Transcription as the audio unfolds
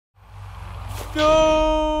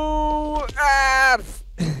No! Ah!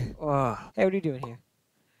 Oh. Hey, what are you doing here?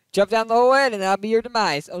 Jump down the hole and that'll be your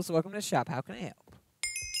demise. Oh, so welcome to the shop. How can I help?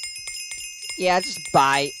 Yeah, just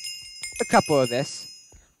buy a couple of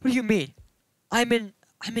this. What do you mean? I'm in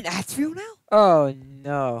Altztoriel now? Oh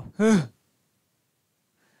no.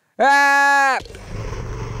 Ah!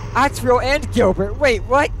 Altztoriel and Gilbert. Wait,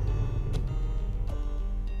 what?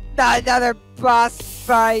 Not another boss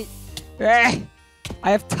fight. I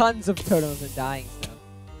have tons of totems and dying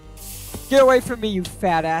stuff. Get away from me, you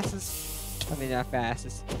fat asses. I mean, not fat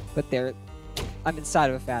asses, but I'm inside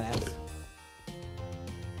of a fat ass.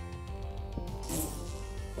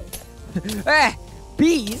 Ah!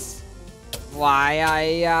 Bees? Why,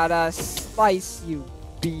 I gotta slice you,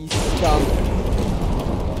 bee scum.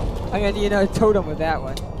 I'm gonna need another totem with that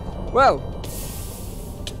one. Whoa!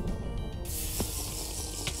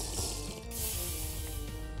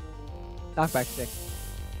 Knockback stick.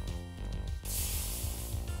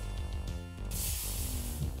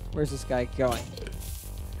 Where's this guy going?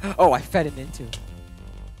 Oh, I fed him into.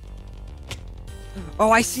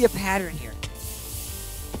 Oh, I see a pattern here.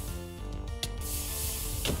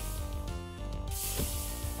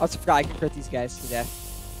 I also forgot I can crit these guys to death.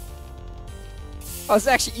 Oh, it's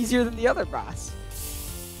actually easier than the other boss.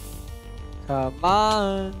 Come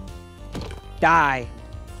on. Die.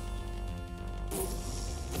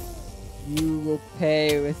 You will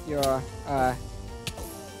pay with your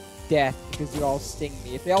death because you all sting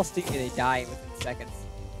me. If they all sting me, they die within seconds.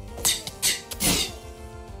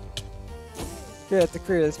 Good at the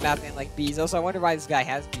crew of this map and like bees. Also, I wonder why this guy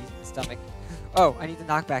has bees in his stomach. Oh, I need the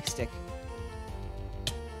knockback stick.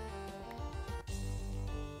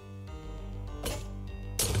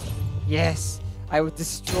 Yes, I would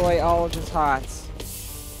destroy all of his hearts.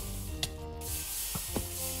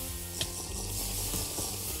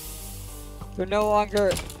 They're no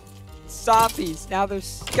longer zombies, now they're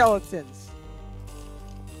skeletons.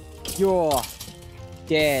 You're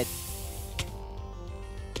dead.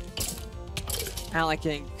 I don't like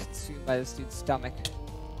getting consumed by this dude's stomach.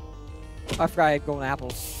 I forgot I had golden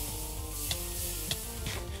apples.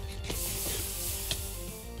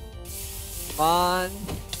 Come on.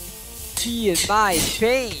 He is my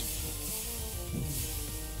pain.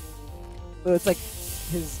 Well, it's like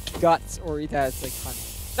his guts, or either it's like honey.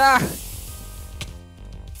 Ah!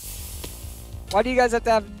 Why do you guys have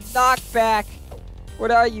to have knockback?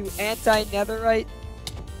 What are you, anti-netherite?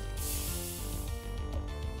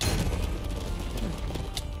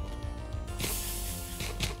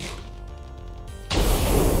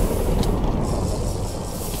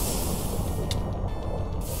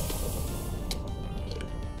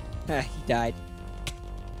 He died.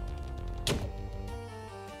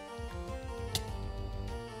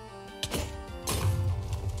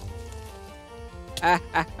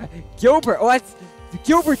 Gilbert! Oh, that's...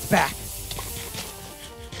 Gilbert's back!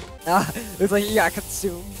 Looks like he got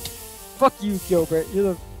consumed. Fuck you, Gilbert.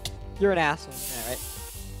 You're an asshole. Yeah, right?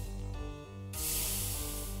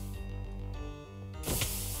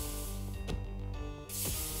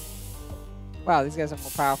 Wow, these guys are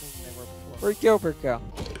more powerful than they were before. Where'd Gilbert go?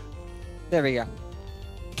 There we go.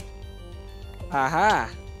 Aha!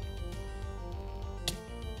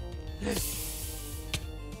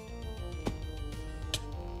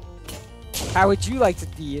 How would you like to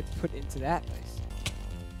be put into that place?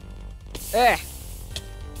 Eh!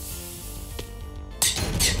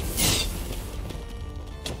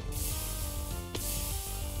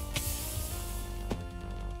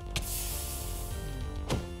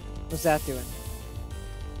 What's that doing?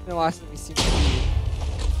 No, last time we see.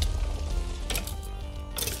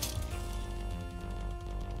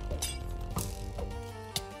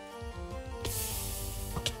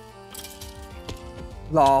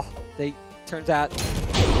 Lol. Turns out.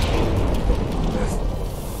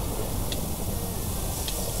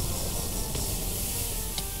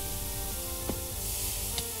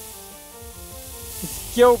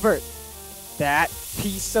 It's Gilbert. That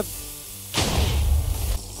piece of.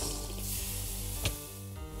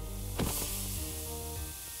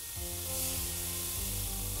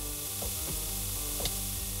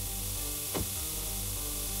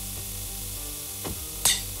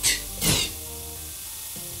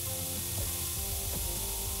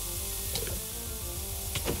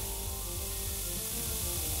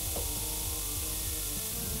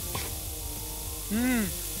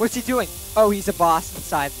 What's he doing? Oh, he's a boss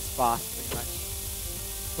inside this boss, pretty much.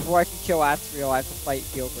 Before I can kill Altztoriel, I have to fight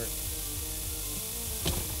Gilbert.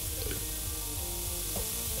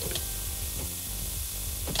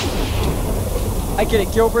 I get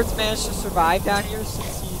it. Gilbert's managed to survive down here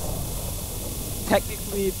since he's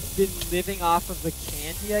technically been living off of the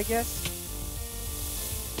candy, I guess.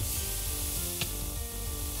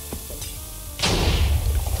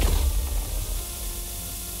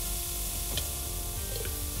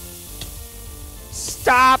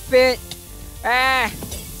 Stop it! Ah!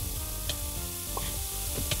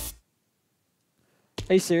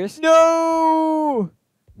 Are you serious? No!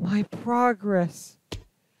 My progress.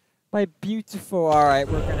 My beautiful. Alright,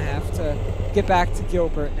 we're gonna have to get back to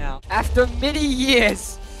Gilbert now. After many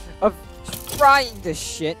years of trying this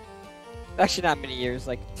shit. Actually, not many years,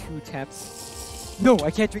 like 2 attempts. No,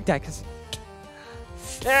 I can't drink that because.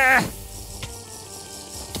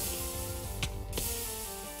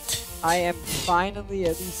 I am finally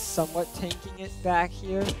at least somewhat tanking it back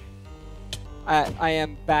here. I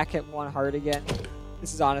am back at 1 heart again.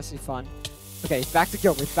 This is honestly fun. Okay, back to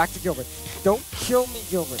Gilbert, back to Gilbert. Don't kill me,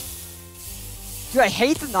 Gilbert. Dude, I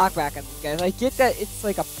hate the knockback on these guys. I get that it's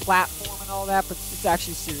like a platform and all that, but it's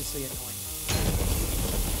actually seriously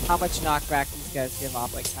annoying. How much knockback these guys give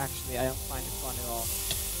off. Like, actually, I don't find it fun at all.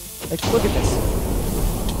 Like, look at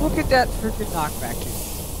this. Look at that freaking knockback, dude.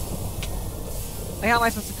 Like, how am I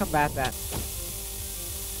supposed to combat that?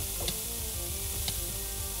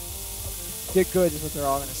 Get good is what they're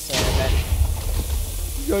all gonna say, I bet.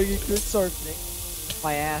 You gotta get good, Sarfnic.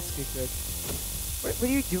 My ass, get good. What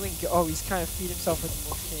are you doing? Oh, he's trying to feed himself with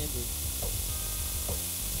more candy.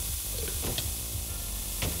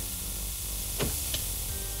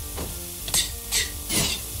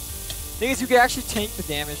 Thing is, you can actually tank the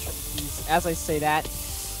damage from these. As I say that,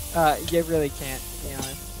 you really can't, to be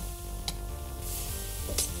honest.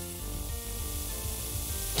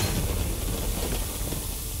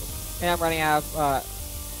 And I'm running out of,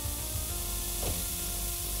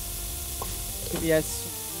 give me a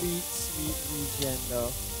sweet, sweet regen,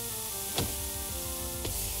 though.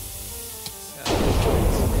 So,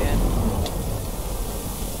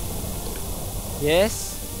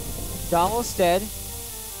 yes. He's almost dead.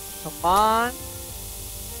 Come on.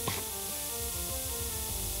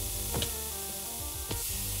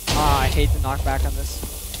 Ah, I hate the knockback on this.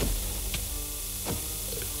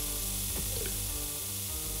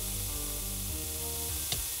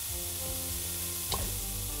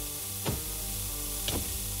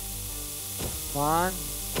 Come on.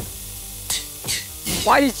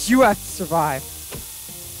 Why did you have to survive?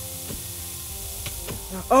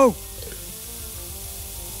 Oh!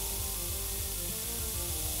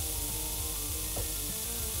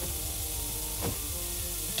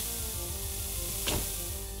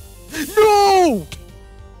 No!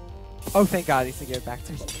 Oh, thank God, at least they gave it back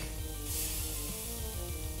to me.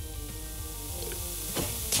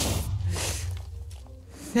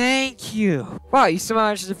 Thank you. Wow, you somehow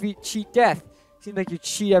managed to defeat cheat death. Seems like you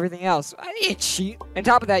cheat everything else. I didn't cheat. On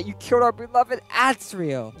top of that, you killed our beloved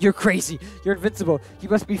Altztoriel. You're crazy. You're invincible. You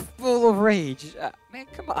must be full of rage. Man,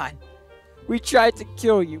 come on. We tried to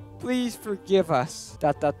kill you. Please forgive us. ...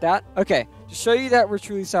 Okay, to show you that we're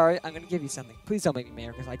truly sorry, I'm gonna give you something. Please don't make me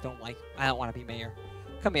mayor, because I don't want to be mayor.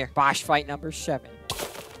 Come here. Boss fight number 7.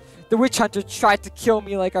 The witch hunter tried to kill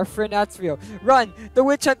me like our friend Altztoriel. Run! The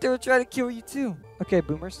witch hunter will try to kill you too. Okay,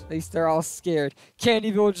 boomers. At least they're all scared. Candy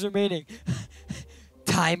village remaining.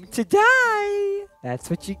 Time to die! That's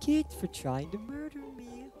what you get for trying to murder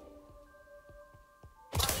me.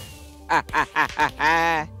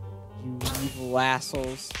 You evil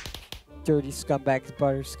assholes. Dirty scumbags,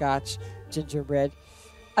 butterscotch, gingerbread.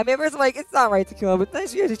 I mean, it's like, it's not right to kill him, but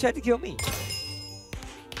nice of you guys tried to kill me.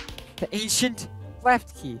 The ancient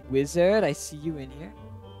left key. Wizard, I see you in here.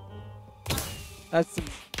 That's the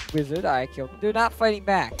wizard I killed. They're not fighting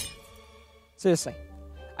back. Seriously.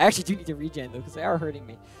 I actually do need to regen, though, because they are hurting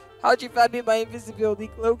me. How'd you find me my invisibility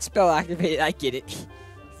cloak spell activated? I get it.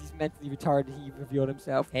 He's mentally retarded. He revealed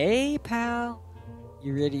himself. Hey, pal.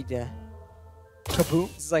 You ready to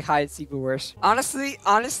kaboom? This is like hide and seek, but worse. Honestly,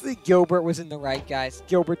 Gilbert was in the right, guys.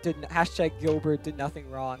 Gilbert did nothing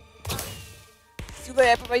wrong. It's too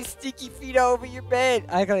late. I put my sticky feet over your bed.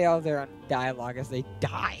 I like how they all there on dialogue as they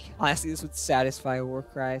die. Honestly, this would satisfy war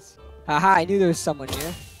cries. Haha, I knew there was someone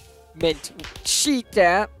here. Meant cheat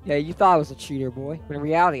that. Yeah, you thought I was a cheater, boy. But in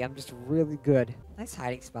reality, I'm just really good. Nice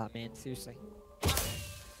hiding spot, man. Seriously.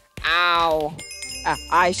 Ow.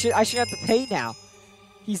 I should have to pay now.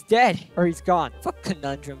 He's dead. Or he's gone. Fuck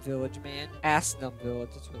Conundrum Village, man. Assnum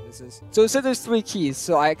Village. That's what this is. So it said there's 3 keys.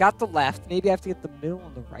 So I got the left. Maybe I have to get the middle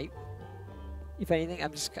and the right. If anything,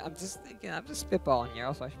 I'm just thinking. I'm just spitballing here.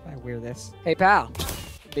 Also, I should probably wear this. Hey, pal.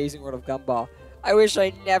 Amazing World of Gumball. I wish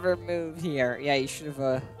I never moved here. Yeah, you should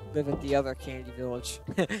have live at the other candy village.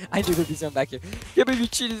 I knew there'd be someone back here. Can't believe you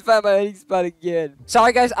cheated to find my hiding spot again.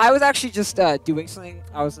 Sorry, guys. I was actually just doing something.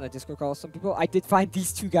 I was in a Discord call with some people. I did find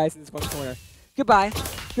these 2 guys in this one corner. Goodbye.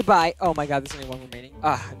 Goodbye. Oh my God, there's only 1 remaining.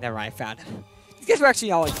 Never mind. I found him. These guys were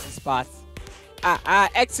actually all in these spots.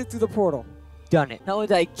 Exit through the portal. done it. Not only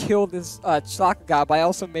did I kill this chocolate guy, but I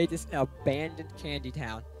also made this an abandoned candy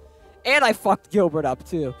town. And I fucked Gilbert up,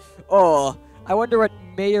 too. Oh, I wonder what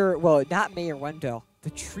Mayor... Well, not Mayor Wendell. The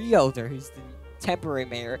tree elder, who's the temporary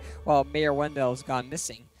mayor, while Mayor Wendell's gone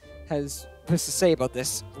missing, has this to say about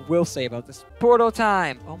this. Will say about this. Portal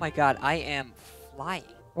time! Oh my god, I am flying.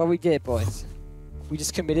 Well, we did, boys. We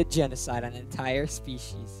just committed genocide on an entire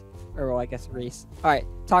species. Or, well, I guess race. Alright,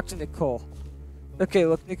 talk to Nicole. Okay,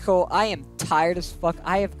 look, Nicole, I am tired as fuck.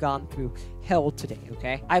 I have gone through hell today,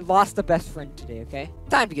 okay? I lost a best friend today, okay?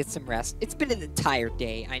 Time to get some rest. It's been an entire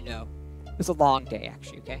day, I know. It was a long day,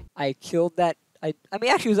 actually, okay? I killed that... I mean,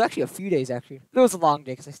 actually, it was actually a few days, actually. It was a long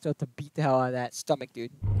day, because I still had to beat the hell out of that stomach,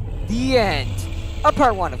 dude. The end. Of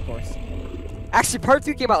part 1, of course. Actually, part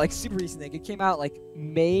 2 came out, like, super recently. It came out, like,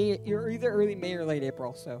 May... Either early May or late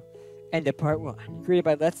April, so... End of part 1. Created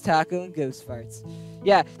by Let's Taco and Ghost Farts.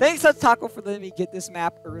 Yeah, thanks Let's Taco for letting me get this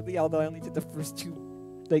map early, although I only did the first 2...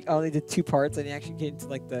 Like, I only did 2 parts. I didn't actually get into,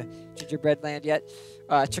 like, the gingerbread land yet.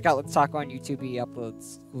 Check out Let's Taco on YouTube. He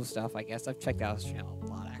uploads cool stuff, I guess. I've checked out his channel a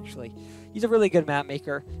lot, actually. He's a really good map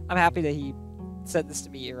maker. I'm happy that he sent this to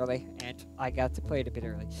me early, and I got to play it a bit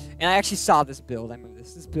early. And I actually saw this build. I remember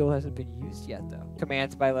this. This build hasn't been used yet, though.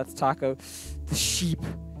 Commands by Let's Taco. The sheep.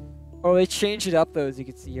 Oh, they changed it up, though, as you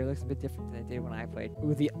can see here. It looks a bit different than it did when I played.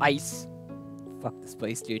 Ooh, the ice. Fuck this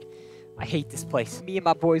place, dude. I hate this place. Me and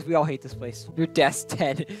my boys, we all hate this place. Your death's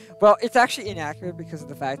dead. Well, it's actually inaccurate because of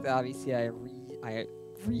the fact that, obviously, I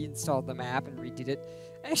reinstalled the map and redid it.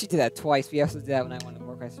 I actually did that twice. We also did that when I wanted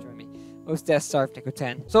more guys to join me. Most deaths, Sarfnic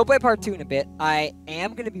 10. So we'll play part 2 in a bit. I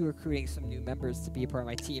am going to be recruiting some new members to be a part of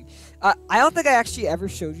my team. I don't think I actually ever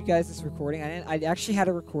showed you guys this recording. I actually had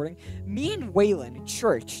a recording. Me and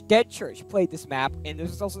Waylon, Dead Church, played this map. And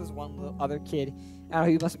there's also this one little other kid. I don't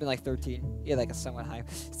know, he must have been like 13. He had like a somewhat high.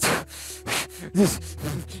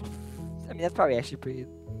 I mean, that's probably actually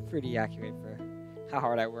pretty accurate for how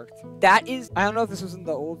hard I worked. That is, I don't know if this was in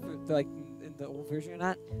the old, the old version or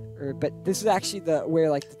not, but this is actually where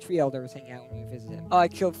like the tree elder was hanging out when we visited him. Oh, I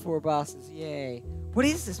killed 4 bosses, yay. What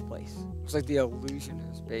is this place? It's like the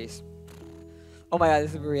Illusioner's base. Oh my god,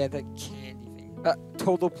 this is where we had that candy thing.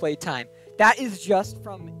 Total playtime. That is just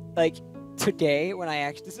from like today when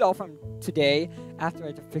this is all from today after I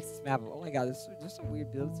had to fix this map. Oh my god, there's some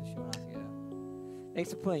weird builds to show off here though.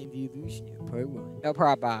 Thanks for playing the Illusioner part 1. No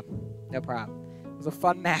problem, Bob. No problem. It was a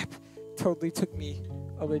fun map. Totally took me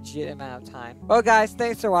a legit amount of time. Well, guys,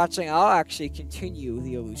 thanks for watching. I'll actually continue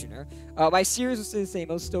the Illusioner. My series will stay the same.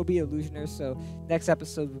 It'll still be Illusioner, so next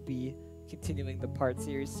episode will be continuing the part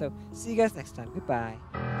series. So, see you guys next time. Goodbye.